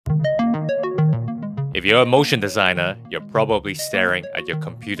If you're a motion designer, you're probably staring at your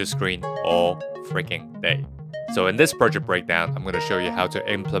computer screen all freaking day. So in this project breakdown, I'm going to show you how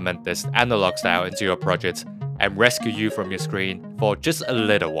to implement this analog style into your project and rescue you from your screen for just a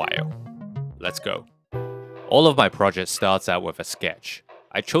little while. Let's go. All of my projects starts out with a sketch.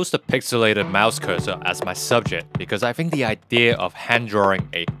 I chose the pixelated mouse cursor as my subject because I think the idea of hand drawing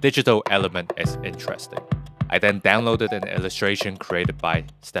a digital element is interesting. I then downloaded an illustration created by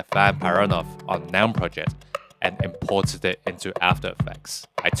Stefan Paranov on Noun Project and imported it into After Effects.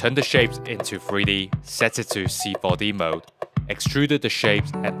 I turned the shapes into 3D, set it to C4D mode, extruded the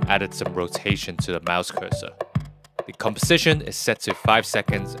shapes and added some rotation to the mouse cursor. The composition is set to 5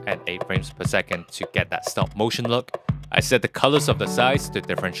 seconds and 8 frames per second to get that stop motion look. I set the colors of the sides to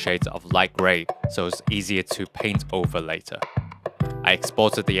different shades of light gray so it's easier to paint over later. I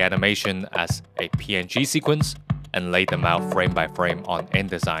exported the animation as a PNG sequence and laid them out frame by frame on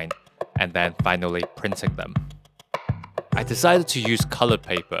InDesign and then finally printing them. I decided to use colored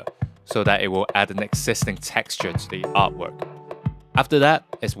paper so that it will add an existing texture to the artwork. After that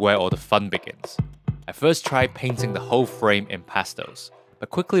is where all the fun begins. I first tried painting the whole frame in pastels, but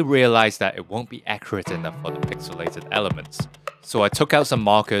quickly realized that it won't be accurate enough for the pixelated elements. So I took out some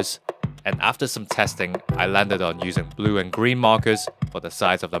markers, and after some testing, I landed on using blue and green markers for the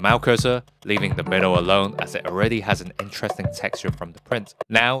sides of the mouse cursor, leaving the middle alone as it already has an interesting texture from the print.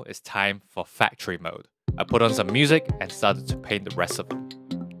 Now it's time for factory mode. I put on some music and started to paint the rest of them.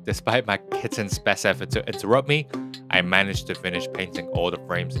 Despite my kitten's best effort to interrupt me, I managed to finish painting all the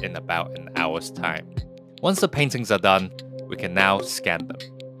frames in about an hour's time. Once the paintings are done, we can now scan them.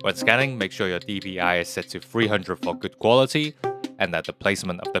 When scanning, make sure your DPI is set to 300 for good quality and that the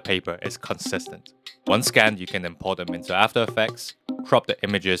placement of the paper is consistent. Once scanned, you can import them into After Effects, crop the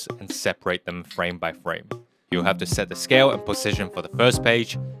images and separate them frame by frame. You'll have to set the scale and position for the first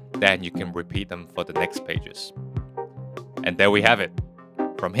page, then you can repeat them for the next pages. And there we have it.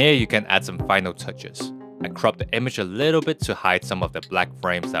 From here, you can add some final touches. I cropped the image a little bit to hide some of the black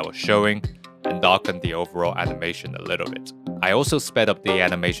frames that were showing and darkened the overall animation a little bit. I also sped up the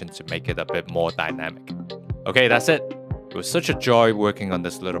animation to make it a bit more dynamic. Okay, that's it. It was such a joy working on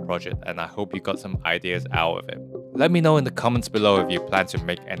this little project and I hope you got some ideas out of it. Let me know in the comments below if you plan to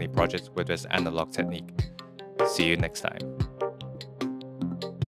make any projects with this analog technique. See you next time.